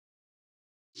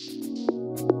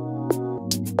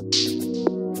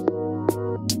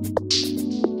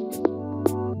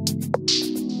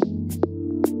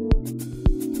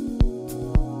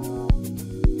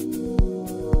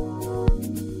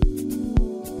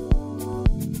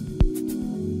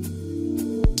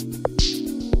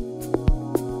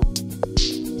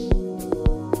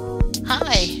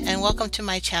and welcome to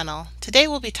my channel. Today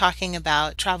we'll be talking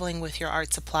about traveling with your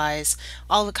art supplies,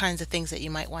 all the kinds of things that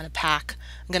you might want to pack.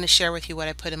 I'm going to share with you what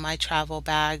I put in my travel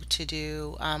bag to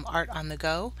do art on the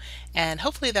go, and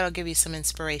hopefully that'll give you some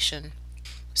inspiration.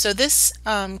 So this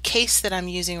case that I'm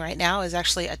using right now is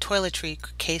actually a toiletry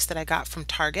case that I got from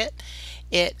Target.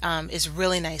 It is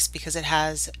really nice because it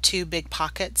has two big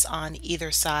pockets on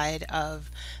either side of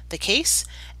the case,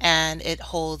 and it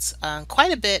holds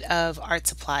quite a bit of art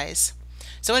supplies.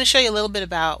 So I want to show you a little bit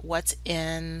about what's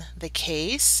in the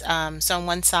case. So on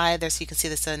one side, there's, you can see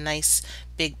this a nice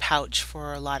big pouch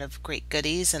for a lot of great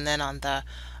goodies, and then on the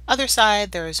other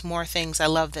side there's more things. I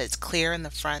love that it's clear in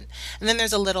the front, and then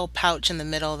there's a little pouch in the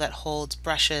middle that holds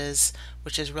brushes,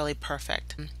 which is really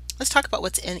perfect. Let's talk about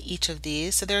what's in each of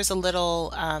these. So there's a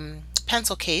little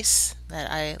pencil case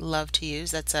that I love to use.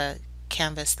 That's a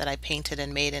canvas that I painted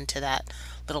and made into that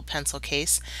little pencil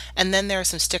case. And then there are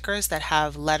some stickers that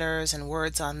have letters and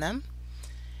words on them.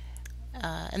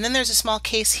 And then there's a small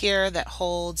case here that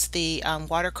holds the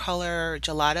watercolor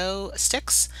gelato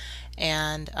sticks.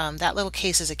 And that little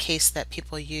case is a case that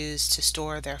people use to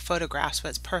store their photographs, but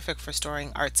it's perfect for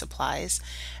storing art supplies.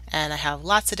 And I have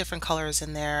lots of different colors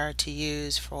in there to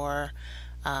use for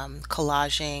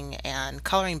collaging and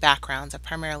coloring backgrounds. I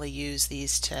primarily use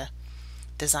these to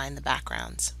design the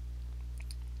backgrounds.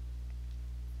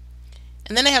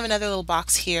 And then I have another little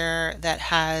box here that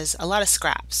has a lot of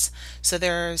scraps. So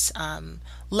there's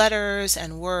letters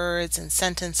and words and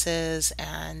sentences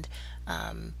and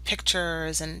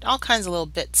pictures and all kinds of little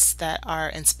bits that are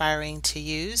inspiring to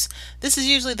use. This is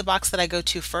usually the box that I go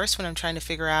to first when I'm trying to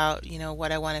figure out,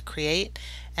 what I want to create,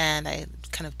 and I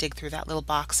kind of dig through that little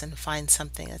box and find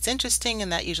something that's interesting,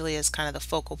 and that usually is kind of the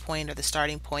focal point or the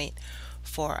starting point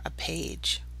for a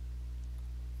page.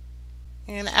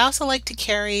 And I also like to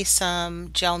carry some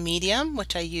gel medium,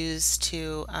 which I use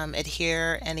to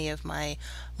adhere any of my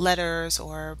letters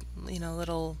or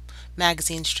little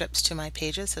magazine strips to my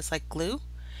pages. So it's like glue.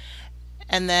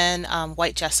 And then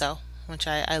white gesso, which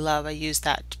I love. I use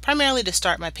that primarily to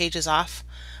start my pages off.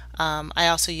 I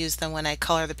also use them when I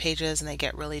color the pages and they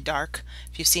get really dark.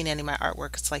 If you've seen any of my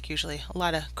artwork, it's like usually a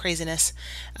lot of craziness.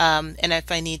 And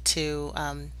if I need to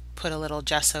put a little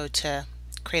gesso to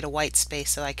create a white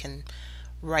space so I can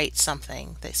write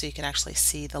something so you can actually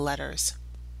see the letters.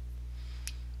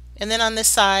 And then on this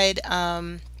side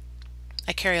I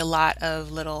carry a lot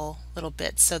of little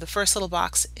bits. So the first little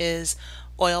box is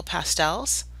oil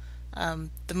pastels.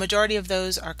 The majority of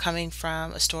those are coming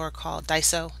from a store called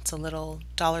Daiso. It's a little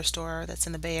dollar store that's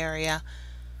in the Bay Area.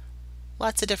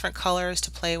 Lots of different colors to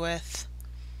play with.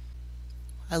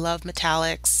 I love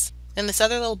metallics. And this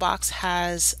other little box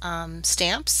has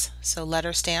stamps, so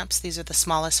letter stamps. These are the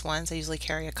smallest ones. I usually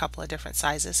carry a couple of different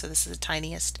sizes, so this is the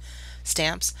tiniest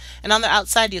stamps. And on the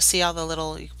outside you'll see all the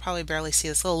little, you can probably barely see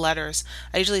this, little letters.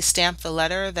 I usually stamp the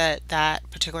letter that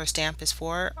that particular stamp is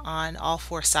for on all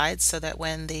four sides, so that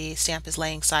when the stamp is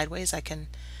laying sideways I can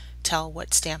tell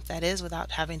what stamp that is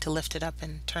without having to lift it up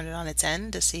and turn it on its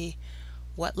end to see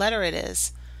what letter it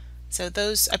is. So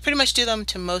those, I pretty much do them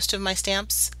to most of my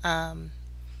stamps.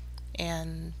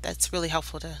 And that's really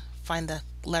helpful to find the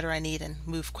letter I need and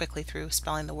move quickly through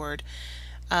spelling the word.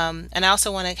 And I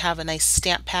also want to have a nice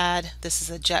stamp pad. This is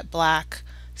a jet black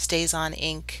stays on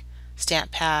ink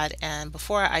stamp pad, and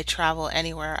before I travel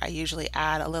anywhere I usually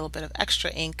add a little bit of extra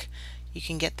ink. You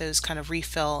can get those kind of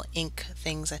refill ink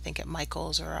things, I think at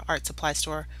Micheals or an art supply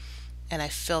store, and I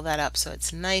fill that up so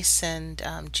it's nice and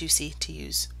juicy to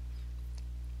use.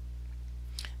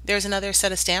 There's another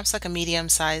set of stamps, like a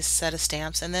medium-sized set of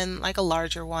stamps, and then like a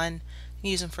larger one.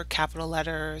 You use them for capital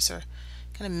letters or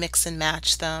kind of mix and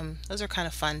match them. Those are kind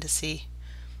of fun to see,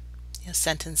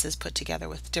 sentences put together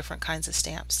with different kinds of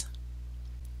stamps.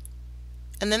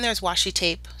 And then there's washi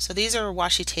tape. So these are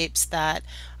washi tapes that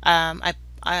I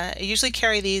usually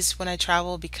carry these when I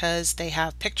travel because they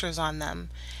have pictures on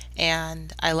them,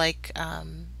 and I like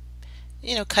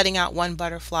cutting out one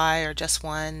butterfly or just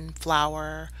one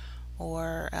flower,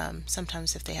 or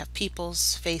sometimes if they have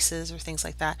people's faces or things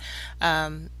like that,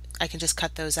 I can just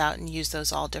cut those out and use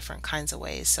those all different kinds of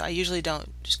ways. So I usually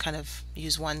don't just kind of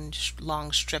use one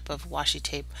long strip of washi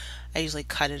tape. I usually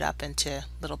cut it up into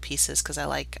little pieces because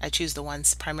I choose the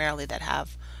ones primarily that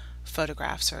have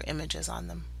photographs or images on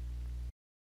them.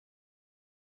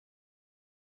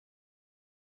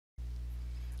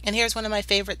 And here's one of my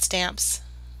favorite stamps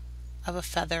of a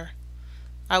feather.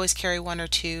 I always carry one or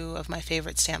two of my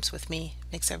favorite stamps with me.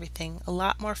 Makes everything a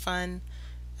lot more fun,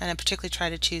 and I particularly try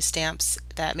to choose stamps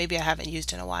that maybe I haven't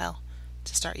used in a while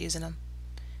to start using them.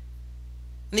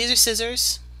 And these are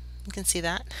scissors. You can see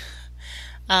that.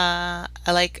 I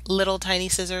like little tiny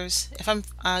scissors. If I'm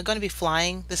going to be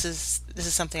flying, this is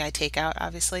something I take out,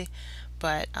 obviously,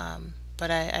 but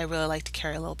I really like to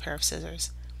carry a little pair of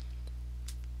scissors.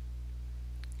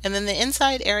 And then the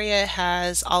inside area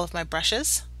has all of my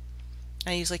brushes.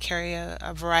 I usually carry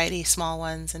a variety, small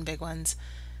ones and big ones.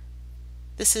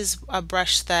 This is a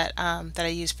brush that I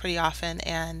use pretty often,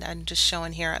 and I'm just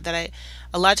showing here that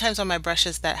a lot of times on my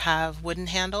brushes that have wooden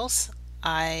handles,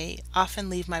 I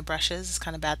often leave my brushes, it's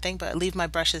kind of a bad thing, but I leave my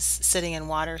brushes sitting in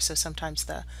water, so sometimes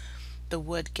the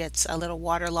wood gets a little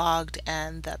waterlogged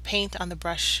and the paint on the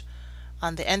brush,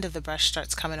 on the end of the brush,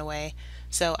 starts coming away.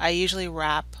 So I usually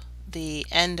wrap the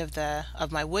end of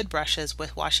my wood brushes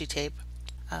with washi tape.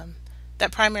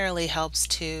 That primarily helps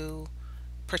to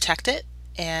protect it,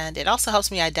 and it also helps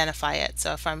me identify it.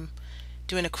 So if I'm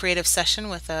doing a creative session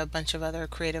with a bunch of other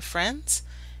creative friends,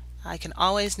 I can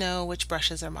always know which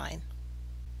brushes are mine.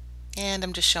 And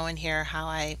I'm just showing here how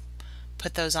I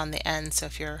put those on the end. So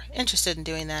if you're interested in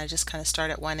doing that, I just kind of start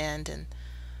at one end and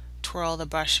twirl the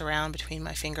brush around between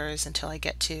my fingers until I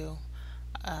get to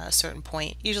a certain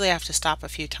point. Usually I have to stop a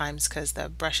few times because the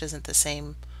brush isn't the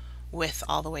same width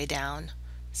all the way down.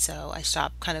 So I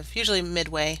stop kind of usually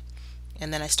midway,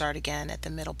 and then I start again at the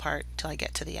middle part till I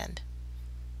get to the end.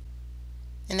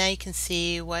 And now you can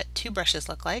see what two brushes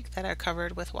look like that are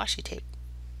covered with washi tape.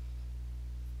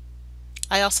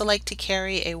 I also like to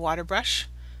carry a water brush,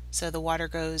 so the water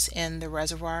goes in the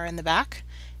reservoir in the back,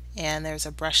 and there's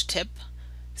a brush tip,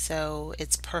 so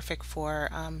it's perfect for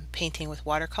painting with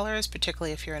watercolors,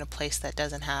 particularly if you're in a place that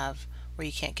doesn't have, where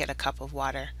you can't get a cup of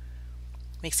water.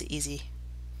 Makes it easy.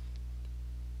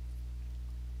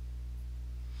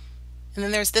 And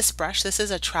then there's this brush. This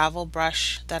is a travel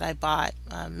brush that I bought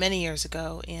many years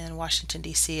ago in Washington,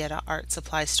 D.C. at an art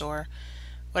supply store.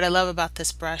 What I love about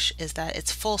this brush is that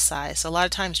it's full size. So a lot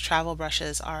of times travel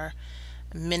brushes are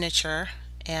miniature,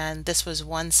 and this was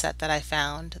one set that I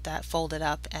found that folded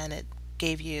up, and it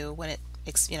gave you, when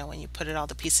when you put it all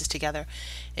the pieces together,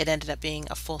 it ended up being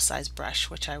a full-size brush,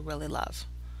 which I really love.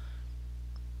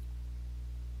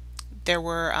 There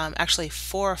were actually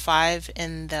 4 or 5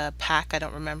 in the pack. I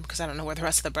don't remember because I don't know where the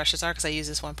rest of the brushes are, because I use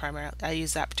this one primarily. I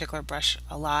use that particular brush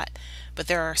a lot, but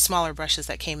there are smaller brushes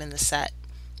that came in the set,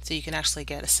 so you can actually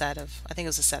get a set of, I think it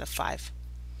was a set of 5.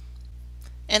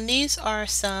 And these are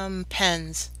some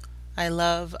pens. I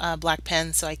love black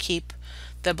pens, so I keep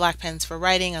the black pens for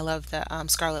writing. I love the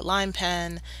Scarlet Lime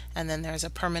pen, and then there's a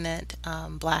permanent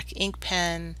black ink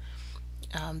pen.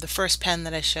 The first pen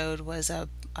that I showed was a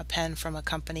pen from a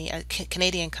company, a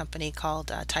Canadian company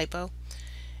called Typo,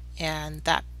 and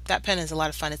that pen is a lot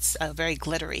of fun. It's very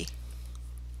glittery.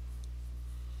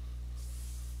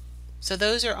 So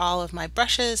those are all of my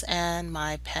brushes and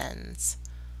my pens.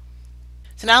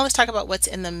 So now let's talk about what's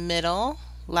in the middle.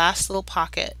 Last little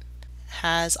pocket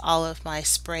has all of my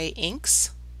spray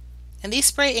inks. And these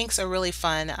spray inks are really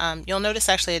fun. You'll notice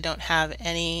actually I don't have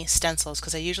any stencils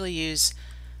because I usually use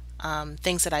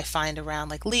things that I find around,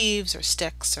 like leaves or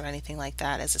sticks or anything like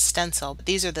that, as a stencil. But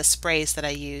these are the sprays that I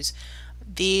use.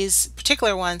 These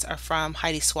particular ones are from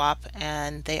Heidi Swapp,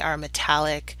 and they are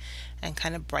metallic and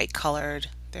kind of bright colored.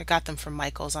 They got them from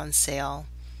Micheals on sale.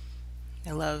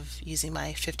 I love using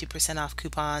my 50% off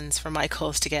coupons for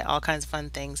Micheals to get all kinds of fun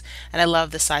things. And I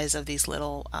love the size of these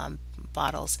little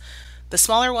bottles. The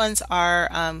smaller ones are,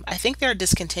 I think they're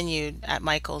discontinued at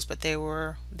Micheals, but they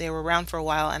were around for a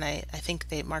while, and I think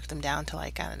they marked them down to,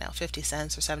 like, I don't know, 50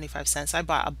 cents or 75 cents. I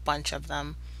bought a bunch of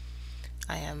them.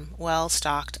 I am well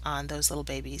stocked on those little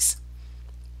babies.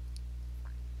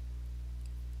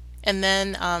 And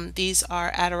then these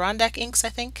are Adirondack inks, I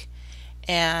think,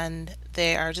 and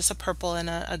they are just a purple and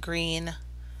a green.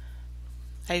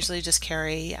 I usually just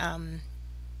carry,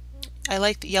 I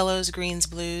like the yellows, greens,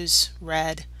 blues,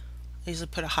 red. I usually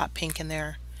put a hot pink in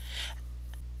there.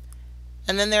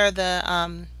 And then there are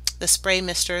the spray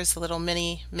misters, the little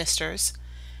mini misters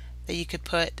that you could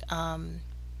put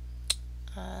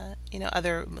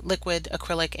other liquid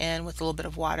acrylic in with a little bit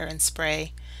of water and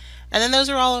spray. And then those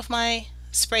are all of my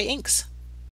spray inks.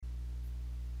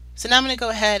 So now I'm going to go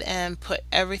ahead and put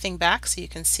everything back so you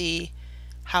can see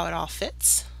how it all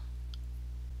fits.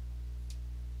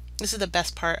 This is the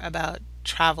best part about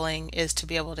traveling, is to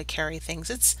be able to carry things.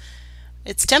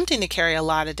 It's tempting to carry a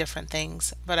lot of different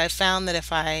things, but I found that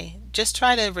if I just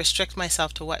try to restrict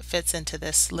myself to what fits into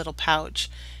this little pouch,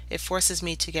 it forces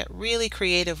me to get really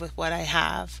creative with what I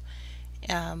have.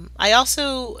 I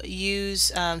also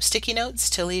use sticky notes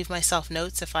to leave myself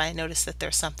notes if I notice that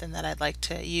there's something that I'd like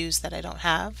to use that I don't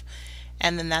have,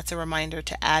 and then that's a reminder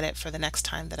to add it for the next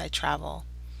time that I travel.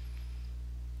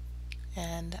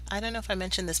 And I don't know if I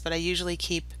mentioned this, but I usually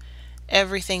keep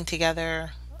everything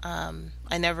together.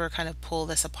 I never kind of pull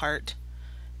this apart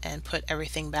and put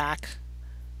everything back.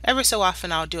 Every so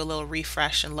often I'll do a little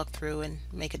refresh and look through and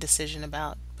make a decision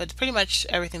about, but pretty much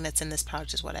everything that's in this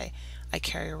pouch is what I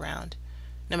carry around,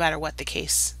 no matter what the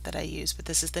case that I use. But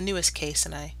this is the newest case,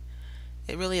 and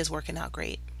it really is working out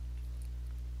great.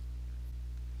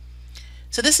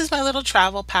 So this is my little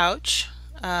travel pouch.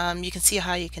 You can see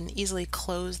how you can easily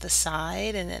close the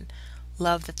side, and then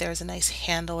love that there's a nice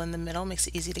handle in the middle, makes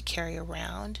it easy to carry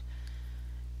around.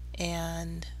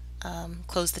 And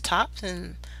close the top,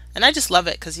 and I just love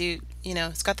it because you know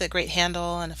it's got the great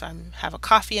handle, and if I have a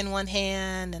coffee in one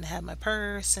hand and have my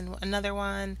purse in another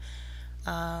one,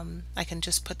 I can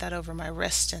just put that over my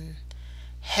wrist and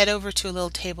head over to a little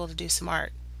table to do some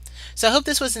art. So I hope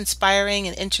this was inspiring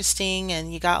and interesting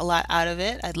and you got a lot out of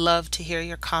it. I'd love to hear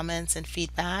your comments and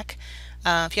feedback.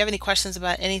 If you have any questions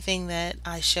about anything that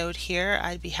I showed here,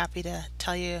 I'd be happy to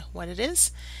tell you what it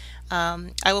is.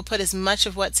 I will put as much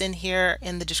of what's in here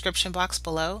in the description box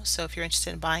below, so if you're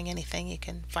interested in buying anything, you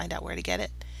can find out where to get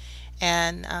it.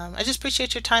 And I just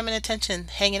appreciate your time and attention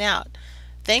hanging out.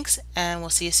 Thanks, and we'll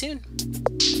see you soon.